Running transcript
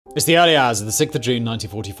It's the early hours of the 6th of June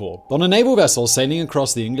 1944. On a naval vessel sailing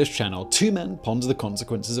across the English Channel, two men ponder the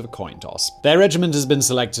consequences of a coin toss. Their regiment has been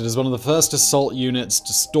selected as one of the first assault units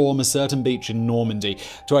to storm a certain beach in Normandy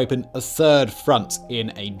to open a third front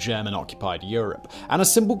in a German-occupied Europe. And a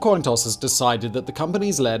simple coin toss has decided that the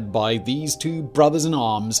companies led by these two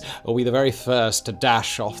brothers-in-arms will be the very first to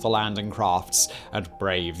dash off the landing crafts and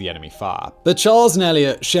brave the enemy fire. But Charles and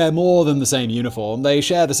Elliot share more than the same uniform. They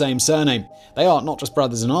share the same surname. They are not just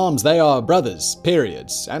brothers-in-arms, they are brothers,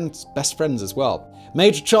 periods, and best friends as well.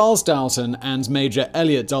 Major Charles Dalton and Major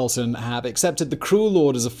Elliot Dalton have accepted the cruel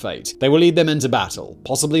orders of fate. They will lead their men to battle,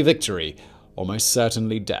 possibly victory, or most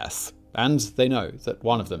certainly death. And they know that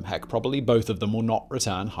one of them, heck, probably both of them, will not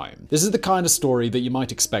return home. This is the kind of story that you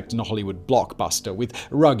might expect in a Hollywood blockbuster, with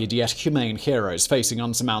rugged yet humane heroes facing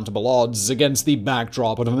unsurmountable odds against the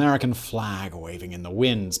backdrop of an American flag waving in the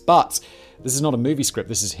winds. But this is not a movie script,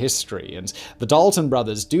 this is history, and the Dalton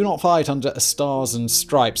brothers do not fight under a Stars and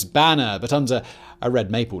Stripes banner, but under a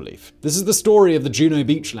red maple leaf. This is the story of the Juno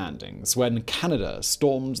Beach landings, when Canada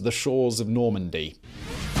stormed the shores of Normandy.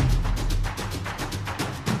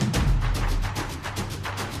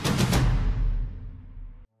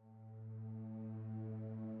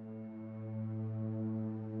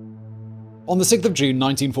 On the 6th of June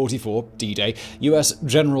 1944, D-Day, US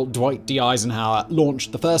General Dwight D. Eisenhower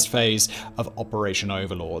launched the first phase of Operation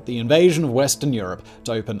Overlord, the invasion of Western Europe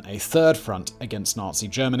to open a third front against Nazi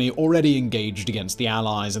Germany, already engaged against the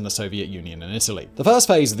Allies in the Soviet Union and Italy. The first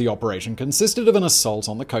phase of the operation consisted of an assault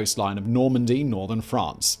on the coastline of Normandy, northern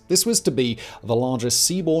France. This was to be the largest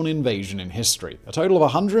seaborne invasion in history. A total of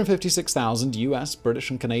 156,000 US, British,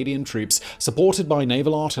 and Canadian troops, supported by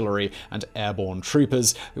naval artillery and airborne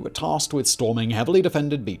troopers, who were tasked with storming heavily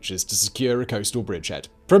defended beaches to secure a coastal bridgehead.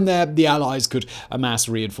 From there, the Allies could amass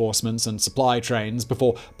reinforcements and supply trains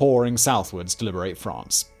before pouring southwards to liberate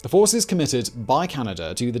France. The forces committed by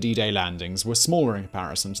Canada to the D-Day landings were smaller in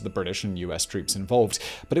comparison to the British and US troops involved,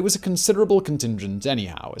 but it was a considerable contingent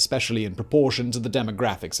anyhow, especially in proportion to the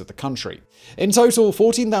demographics of the country. In total,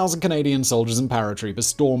 14,000 Canadian soldiers and paratroopers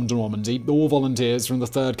stormed Normandy, all volunteers from the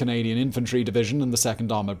 3rd Canadian Infantry Division and the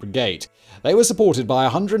 2nd Armoured Brigade. They were supported by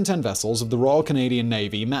 110 vessels of the Royal Canadian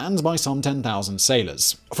Navy, manned by some 10,000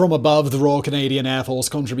 sailors. From above, the Royal Canadian Air Force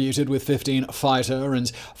contributed with 15 fighter and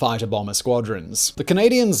fighter-bomber squadrons. The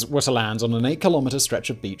Canadians were to land on an 8-kilometer stretch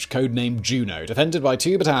of beach codenamed Juno, defended by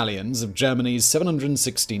 2 battalions of Germany's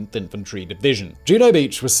 716th Infantry Division. Juno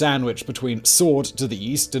Beach was sandwiched between Sword to the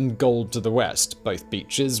east and Gold to the west. Both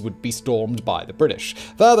beaches would be stormed by the British.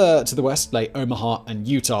 Further to the west lay Omaha and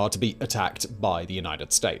Utah, to be attacked by the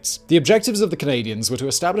United States. The objectives of the Canadians were to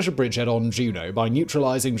establish a bridgehead on Juno by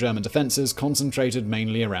neutralizing German defenses concentrated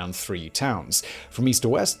mainly around 3 towns. From east to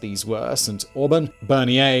west, these were St. Aubin,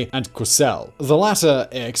 Bernier, and Courcelles. The latter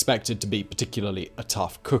expected to be particularly a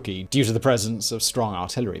tough cookie due to the presence of strong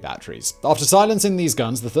artillery batteries. After silencing these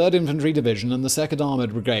guns, the 3rd Infantry Division and the 2nd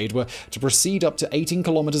Armoured Brigade were to proceed up to 18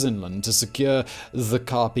 kilometers inland to secure the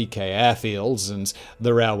Carpiquet airfields and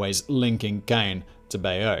the railways linking Caen to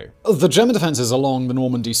Bayeux. The German defences along the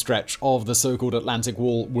Normandy stretch of the so-called Atlantic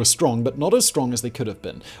Wall were strong, but not as strong as they could have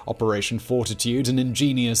been. Operation Fortitude, an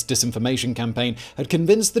ingenious disinformation campaign, had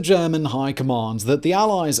convinced the German High Command that the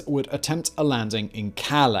Allies would attempt a landing in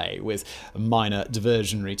Calais, with minor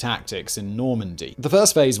diversionary tactics in Normandy. The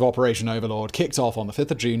first phase of Operation Overlord kicked off on the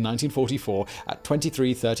 5th of June 1944 at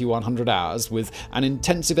 23:31 hours with an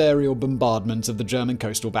intensive aerial bombardment of the German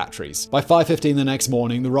coastal batteries. By 5:15 the next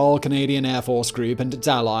morning, the Royal Canadian Air Force Group and its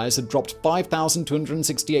allies had dropped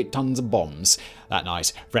 5,268 tons of bombs. That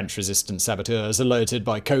night, French resistance saboteurs, alerted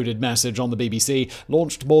by coded message on the BBC,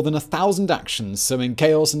 launched more than 1,000 actions, sowing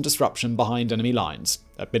chaos and disruption behind enemy lines.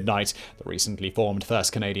 At midnight, the recently formed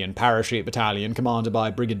 1st Canadian Parachute Battalion, commanded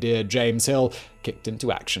by Brigadier James Hill, kicked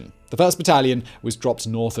into action. The 1st Battalion was dropped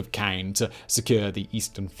north of Caen to secure the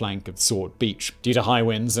eastern flank of Sword Beach. Due to high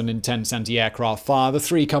winds and intense anti-aircraft fire, the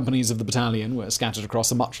 3 companies of the battalion were scattered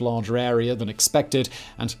across a much larger area than expected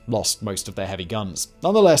and lost most of their heavy guns.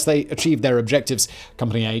 Nonetheless, they achieved their objectives.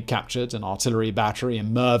 Company A captured an artillery battery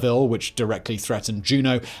in Merville, which directly threatened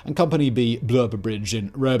Juno, and Company B blew up a bridge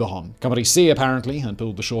in Robehomme. Company C apparently had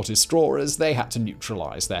pulled the shortest straw, as they had to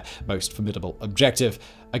neutralize their most formidable objective,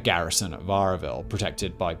 a garrison at Varaville,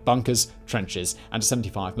 protected by bunkers, trenches, and a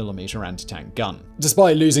 75mm anti-tank gun.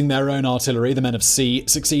 Despite losing their own artillery, the men of C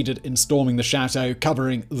succeeded in storming the chateau,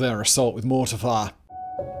 covering their assault with mortar fire.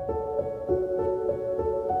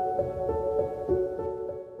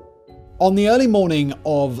 On the early morning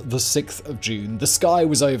of the 6th of June, the sky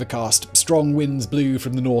was overcast, strong winds blew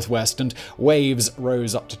from the northwest, and waves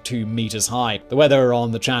rose up to 2 meters high. The weather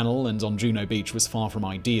on the Channel and on Juno Beach was far from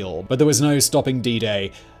ideal, but there was no stopping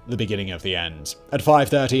D-Day, the beginning of the end. At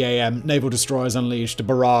 5:30 a.m., naval destroyers unleashed a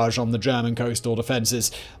barrage on the German coastal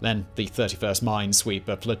defences. Then the 31st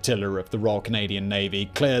Minesweeper Flotilla of the Royal Canadian Navy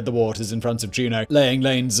cleared the waters in front of Juno, laying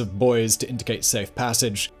lanes of buoys to indicate safe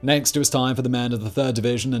passage. Next, it was time for the men of the 3rd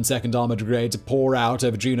Division and 2nd Armoured Brigade to pour out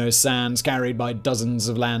over Juno's sands, carried by dozens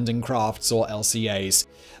of landing crafts or LCAs.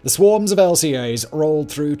 The swarms of LCAs rolled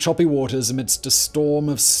through choppy waters amidst a storm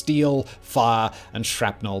of steel, fire, and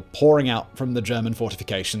shrapnel pouring out from the German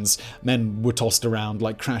fortifications. Men were tossed around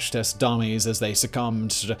like crash test dummies as they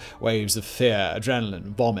succumbed to waves of fear, adrenaline,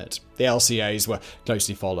 and vomit. The LCAs were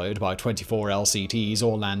closely followed by 24 LCTs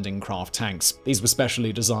or landing craft tanks. These were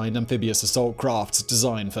specially designed amphibious assault crafts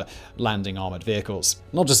designed for landing armoured vehicles.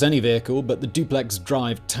 Not just any vehicle, but the duplex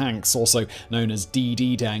drive tanks, also known as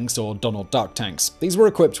DD tanks or Donald Duck tanks. These were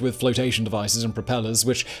equipped with flotation devices and propellers,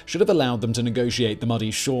 which should have allowed them to negotiate the muddy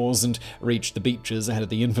shores and reach the beaches ahead of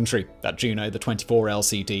the infantry. At Juno, the 24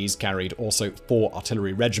 LCTs carried also 4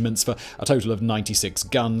 artillery regiments for a total of 96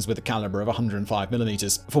 guns with a caliber of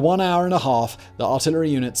 105mm. For 1 hour and a half, the artillery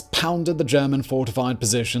units pounded the German fortified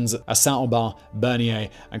positions at Saint-Aubin, Bernier,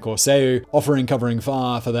 and Caen-Bayeux, offering covering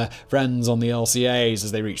fire for their friends on the LCAs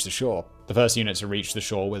as they reached the shore. The first unit to reach the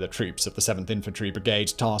shore were the troops of the 7th Infantry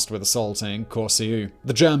Brigade tasked with assaulting Caen-Bayeux.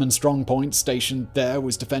 The German strongpoint stationed there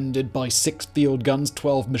was defended by 6 field guns,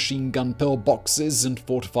 12 machine gun pillboxes, and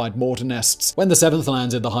fortified mortar nests. When the 7th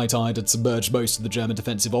landed, the high tide had submerged most of the German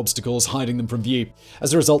defensive obstacles, hiding them from view.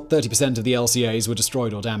 As a result, 30% of the LCAs were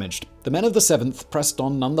destroyed or damaged. The men of the 7th pressed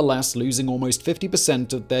on nonetheless, losing almost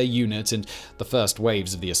 50% of their unit in the first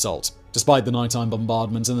waves of the assault. Despite the nighttime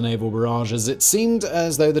bombardments and the naval barrages, it seemed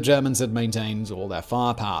as though the Germans had maintained all their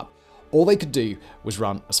firepower. All they could do was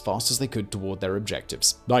run as fast as they could toward their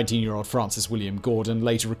objectives. 19-year-old Francis William Gordon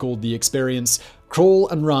later recalled the experience: crawl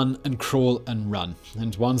and run and crawl and run.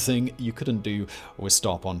 And one thing you couldn't do was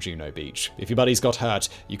stop on Juno Beach. If your buddies got hurt,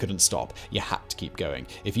 you couldn't stop. You had to keep going.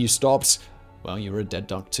 If you stopped, well, you were a dead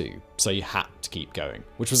duck too. So you had to keep going,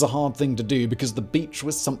 which was a hard thing to do because the beach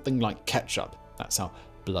was something like ketchup. That's how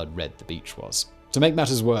blood red the beach was. To make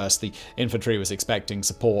matters worse, the infantry was expecting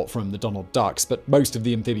support from the Donald Ducks, but most of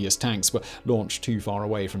the amphibious tanks were launched too far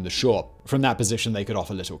away from the shore. From that position, they could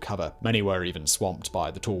offer little cover. Many were even swamped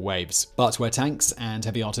by the tall waves. But where tanks and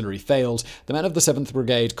heavy artillery failed, the men of the 7th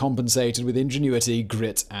Brigade compensated with ingenuity,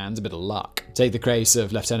 grit, and a bit of luck. Take the case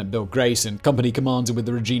of Lieutenant Bill Grayson, company commander with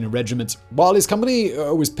the Regina Regiment. While his company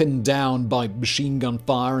was pinned down by machine gun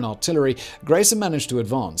fire and artillery, Grayson managed to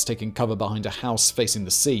advance, taking cover behind a house facing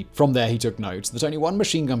the sea. From there, he took note that only one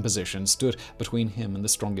machine gun position stood between him and the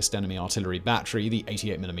strongest enemy artillery battery, the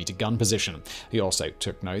 88mm gun position. He also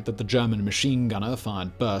took note that the German machine gunner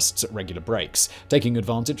fired bursts at regular breaks. Taking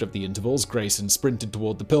advantage of the intervals, Grayson sprinted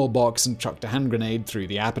toward the pillbox and chucked a hand grenade through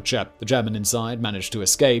the aperture. The German inside managed to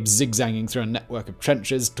escape, zigzagging through a network of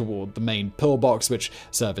trenches toward the main pillbox, which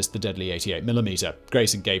serviced the deadly 88mm.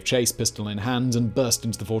 Grayson gave chase, pistol in hand, and burst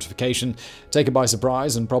into the fortification. Taken by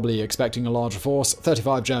surprise and probably expecting a larger force,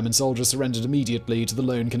 35 German soldiers surrendered immediately to the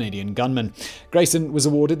lone Canadian gunman. Grayson was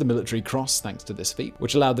awarded the Military Cross thanks to this feat,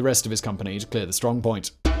 which allowed the rest of his company to clear the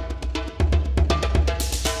strongpoint.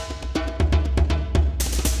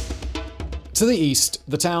 To the east,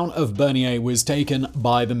 the town of Bernier was taken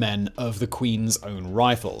by the men of the Queen's Own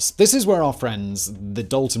Rifles. This is where our friends, the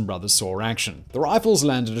Dalton brothers, saw action. The rifles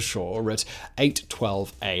landed ashore at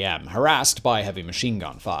 8:12 a.m., harassed by heavy machine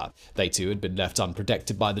gun fire. They too had been left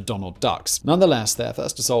unprotected by the Donald Ducks. Nonetheless, their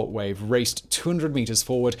first assault wave raced 200 meters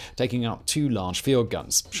forward, taking out 2 large field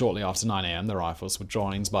guns. Shortly after 9 a.m., the rifles were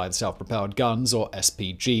joined by the self-propelled guns, or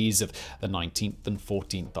SPGs, of the 19th and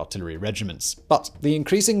 14th Artillery Regiments. But the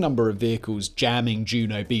increasing number of vehicles jamming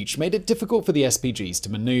Juno Beach made it difficult for the SPGs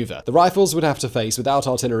to maneuver. The rifles would have to face, without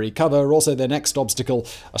artillery cover, also their next obstacle,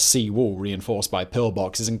 a sea wall reinforced by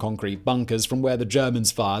pillboxes and concrete bunkers from where the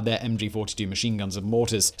Germans fired their MG-42 machine guns and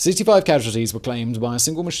mortars. 65 casualties were claimed by a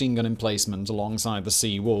single machine gun emplacement alongside the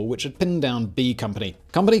sea wall, which had pinned down B Company.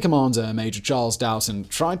 Company commander Major Charles Dowson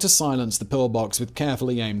tried to silence the pillbox with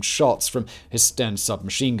carefully aimed shots from his Sten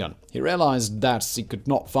submachine gun. He realized that he could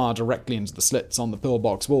not fire directly into the slits on the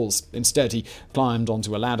pillbox walls. Instead, he climbed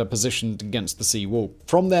onto a ladder positioned against the sea wall.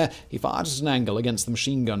 From there, he fired at an angle against the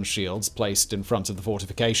machine gun shields placed in front of the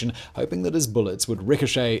fortification, hoping that his bullets would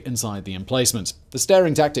ricochet inside the emplacement. The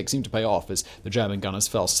staring tactic seemed to pay off as the German gunners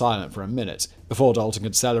fell silent for a minute. Before Dalton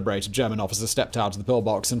could celebrate, a German officer stepped out of the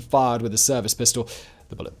pillbox and fired with his service pistol.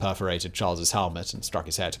 The bullet perforated Charles's helmet and struck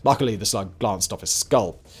his head. Luckily, the slug glanced off his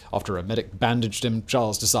skull. After a medic bandaged him,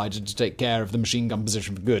 Charles decided to take care of the machine gun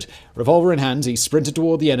position for good. Revolver in hand, he sprinted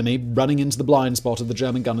toward the enemy, running into the blind spot of the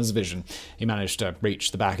German gunner's vision. He managed to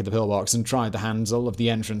reach the back of the pillbox and tried the handle of the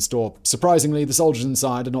entrance door. Surprisingly, the soldiers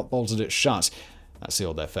inside had not bolted it shut. That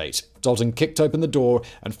sealed their fate. Dalton kicked open the door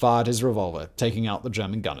and fired his revolver, taking out the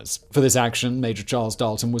German gunners. For this action, Major Charles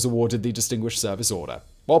Dalton was awarded the Distinguished Service Order.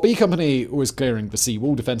 While B Company was clearing the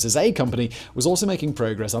seawall defences, A Company was also making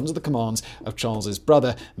progress under the command of Charles's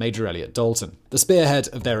brother, Major Elliot Dalton. The spearhead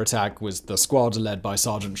of their attack was the squad led by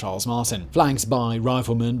Sergeant Charles Martin. Flanked by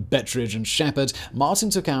riflemen Bettridge and Shepard, Martin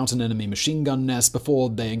took out an enemy machine gun nest before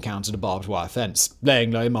they encountered a barbed wire fence.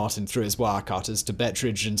 Laying low, Martin threw his wire cutters to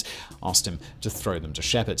Bettridge and asked him to throw them to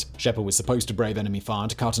Shepard. Shepard was supposed to brave enemy fire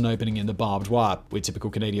to cut an opening in the barbed wire. With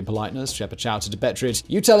typical Canadian politeness, Shepard shouted to Bettridge,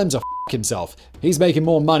 "You tell him to f*** himself. He's making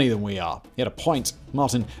more money than we are." He had a point.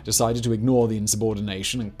 Martin decided to ignore the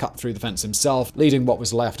insubordination and cut through the fence himself, leading what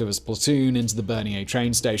was left of his platoon into the Bernier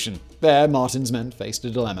train station. There, Martin's men faced a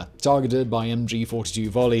dilemma. Targeted by MG-42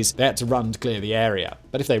 volleys, they had to run to clear the area.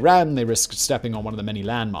 But if they ran, they risked stepping on one of the many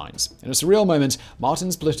landmines. In a surreal moment,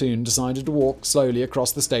 Martin's platoon decided to walk slowly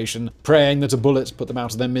across the station, praying that a bullet put them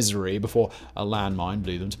out of their misery before a landmine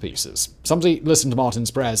blew them to pieces. Somebody listened to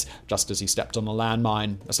Martin's prayers. Just as he stepped on the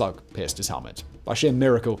landmine, a slug pierced his helmet. By sheer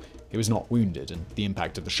miracle, he was not wounded, and the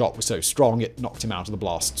impact of the shot was so strong it knocked him out of the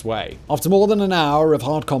blast's way. After more than an hour of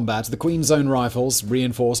hard combat, the Queen's Own Rifles,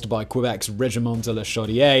 reinforced by Quebec's Régiment de la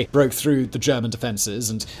Chaudière, broke through the German defences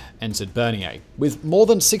and entered Bernier. With more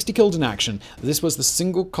than 60 killed in action, this was the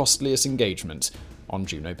single costliest engagement on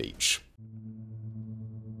Juno Beach.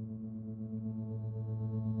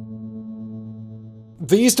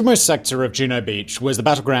 The easternmost sector of Juno Beach was the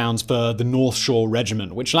battleground for the North Shore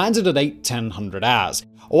Regiment, which landed at 8:10 hours.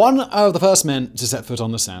 One of the first men to set foot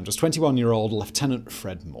on the sand was 21-year-old Lieutenant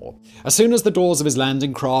Fred Moore. As soon as the doors of his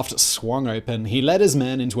landing craft swung open, he led his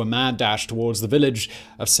men into a mad dash towards the village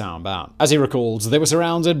of Caen-Bayeux. As he recalled, they were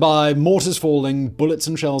surrounded by mortars falling, bullets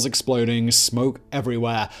and shells exploding, smoke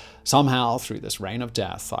everywhere. Somehow, through this rain of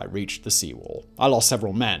death, I reached the seawall. I lost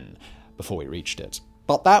several men before we reached it.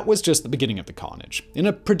 But that was just the beginning of the carnage. In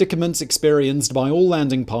a predicament experienced by all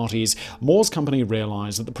landing parties, Moore's company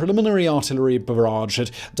realized that the preliminary artillery barrage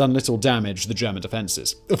had done little damage to the German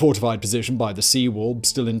defenses. A fortified position by the seawall,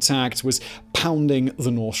 still intact, was pounding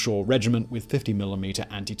the North Shore Regiment with 50mm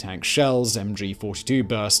anti-tank shells, MG-42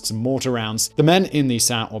 bursts, and mortar rounds. The men in the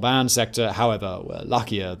Saint-Aubin sector, however, were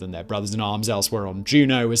luckier than their brothers in arms elsewhere on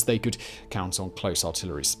Juno, as they could count on close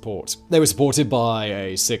artillery support. They were supported by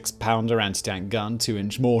a 6-pounder anti-tank gun, 2-inch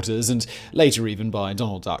mortars, and later even by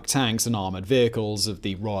Donald Duck tanks and armoured vehicles of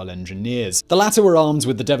the Royal Engineers. The latter were armed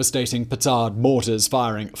with the devastating petard mortars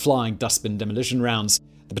firing flying dustbin demolition rounds.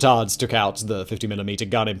 The petards took out the 50mm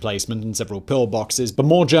gun emplacement and several pillboxes, but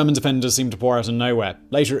more German defenders seemed to pour out of nowhere.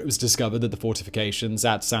 Later it was discovered that the fortifications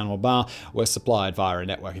at Saint-Aubin were supplied via a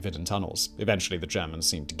network of hidden tunnels. Eventually the Germans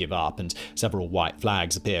seemed to give up, and several white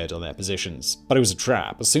flags appeared on their positions. But it was a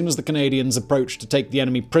trap. As soon as the Canadians approached to take the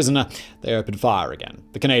enemy prisoner, they opened fire again.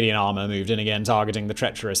 The Canadian armour moved in again, targeting the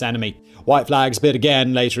treacherous enemy. White flags appeared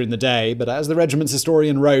again later in the day, but as the regiment's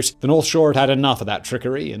historian wrote, the North Shore had had enough of that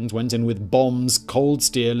trickery and went in with bombs, cold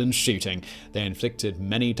steel, and shooting. They inflicted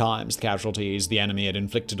many times the casualties the enemy had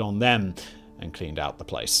inflicted on them and cleaned out the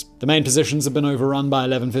place. The main positions had been overrun by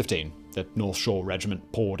 11:15. The North Shore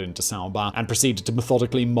Regiment poured into Saint-Aubin and proceeded to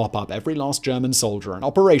methodically mop up every last German soldier, an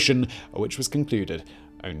operation which was concluded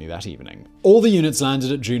only that evening. All the units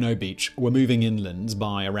landed at Juno Beach were moving inland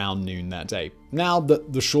by around noon that day. Now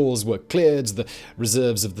that the shores were cleared, the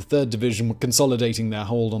reserves of the 3rd Division were consolidating their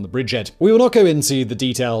hold on the bridgehead. We will not go into the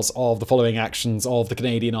details of the following actions of the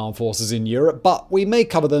Canadian Armed Forces in Europe, but we may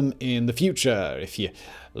cover them in the future if you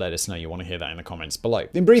let us know you want to hear that in the comments below.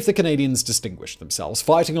 In brief, the Canadians distinguished themselves,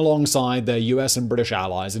 fighting alongside their US and British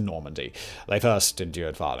allies in Normandy. They first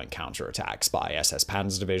endured violent counterattacks by SS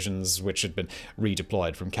Panzer divisions, which had been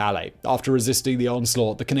redeployed from Calais. After resisting the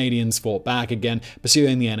onslaught, the Canadians fought back again,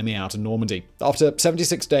 pursuing the enemy out of Normandy. After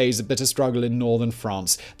 76 days of bitter struggle in northern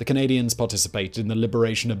France, the Canadians participated in the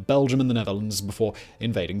liberation of Belgium and the Netherlands before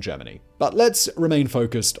invading Germany. But let's remain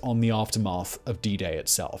focused on the aftermath of D-Day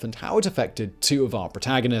itself and how it affected two of our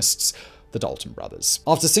protagonists, the Dalton brothers.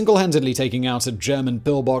 After single-handedly taking out a German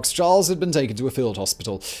pillbox, Charles had been taken to a field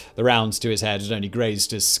hospital. The rounds to his head had only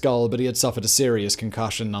grazed his skull, but he had suffered a serious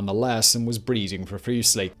concussion nonetheless and was bleeding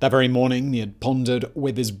profusely. That very morning, he had pondered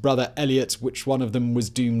with his brother Elliot which one of them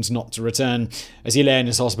was doomed not to return. As he lay in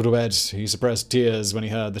his hospital bed, he suppressed tears when he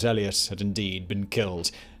heard that Elliot had indeed been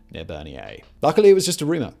killed. near Bernier. Luckily, it was just a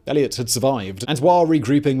rumour. Elliot had survived, and while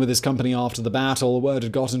regrouping with his company after the battle, word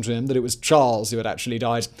had gotten to him that it was Charles who had actually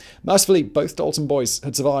died. Mercifully, both Dalton boys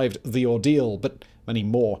had survived the ordeal, but many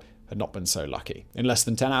more had not been so lucky. In less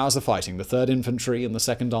than 10 hours of fighting, the 3rd Infantry and the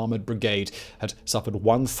 2nd Armoured Brigade had suffered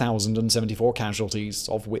 1,074 casualties,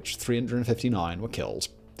 of which 359 were killed.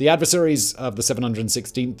 The adversaries of the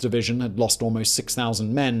 716th Division had lost almost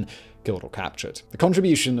 6,000 men, killed or captured. The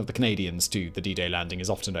contribution of the Canadians to the D-Day landing is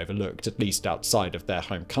often overlooked, at least outside of their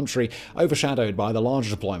home country, overshadowed by the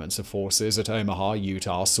large deployments of forces at Omaha,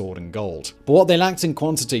 Utah, Sword and Gold. But what they lacked in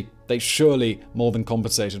quantity, they surely more than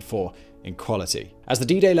compensated for in quality. As the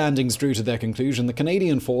D-Day landings drew to their conclusion, the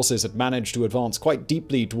Canadian forces had managed to advance quite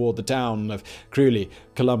deeply toward the town of Creuly,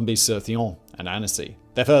 Colombey-sur-Thion, and Annecy.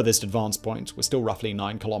 Their furthest advance point was still roughly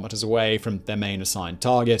 9 kilometers away from their main assigned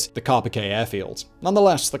target, the Carpiquet airfield.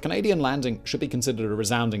 Nonetheless, the Canadian landing should be considered a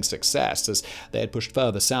resounding success, as they had pushed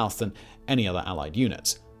further south than any other Allied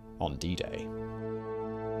units on D-Day.